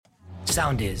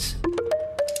Soundis.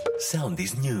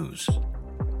 Soundis News.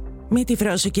 Με τη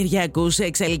Φρόσο Κυριακού σε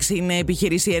εξέλιξη είναι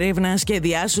επιχείρηση έρευνας και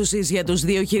διάσωσης για τους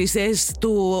δύο χειριστές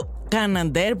του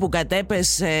Καναντέρ που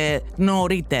κατέπεσε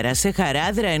νωρίτερα σε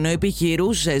Χαράδρα ενώ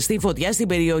επιχειρούσε στη φωτιά στην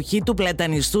περιοχή του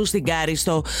Πλατανιστού στην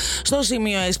Κάριστο. Στο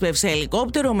σημείο έσπευσε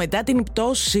ελικόπτερο, μετά την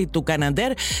πτώση του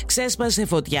Καναντέρ ξέσπασε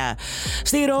φωτιά.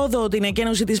 Στη Ρόδο, την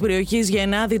εκένωση της περιοχής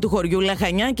Γενάδη του χωριού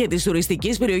Λαχανιά και της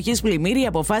τουριστικής περιοχής Πλημμύρη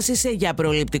αποφάσισε για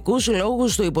προληπτικούς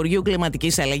λόγους του Υπουργείου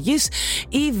Κλιματικής Αλλαγής.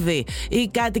 Ήδη οι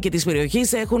κάτοικοι της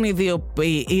περιοχής έχουν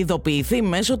ειδοποιηθεί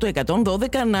μέσω του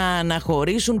 112 να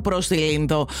αναχωρήσουν προς τη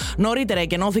Λίνδο. Νωρίτερα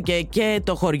εκενώθηκε και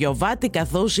το χωριό Βάτη,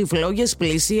 καθώς οι φλόγες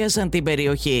πλησίασαν την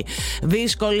περιοχή.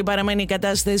 Δύσκολη παραμένει η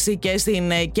κατάσταση και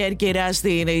στην Κέρκυρα,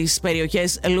 στις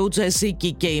περιοχές Λούτσα,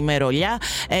 Σίκη και Ημερολιά.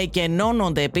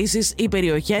 Εκενώνονται επίσης οι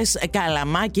περιοχές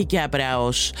Καλαμάκη και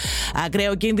Απραός.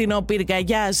 Ακραίο κίνδυνο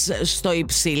πυρκαγιάς στο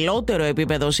υψηλότερο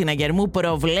επίπεδο συναγερμού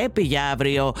προβλέπει για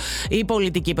αύριο η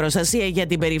πολιτική προστασία για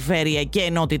την περιφέρεια και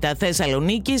ενότητα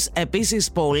Θεσσαλονίκης.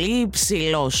 Επίσης, πολύ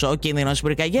υψηλός ο κίνδυνος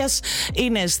πυρκαγιάς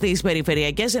είναι στις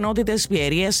περιφερειακές ενότητες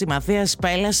Πιερίας, Συμμαθίας,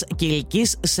 Πέλας,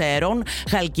 Κιλκής, Σερών,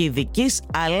 Χαλκιδικής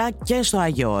αλλά και στο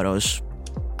Άγιο Όρος.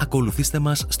 Ακολουθήστε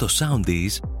μας στο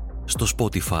Soundis, στο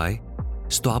Spotify,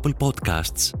 στο Apple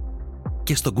Podcasts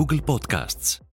και στο Google Podcasts.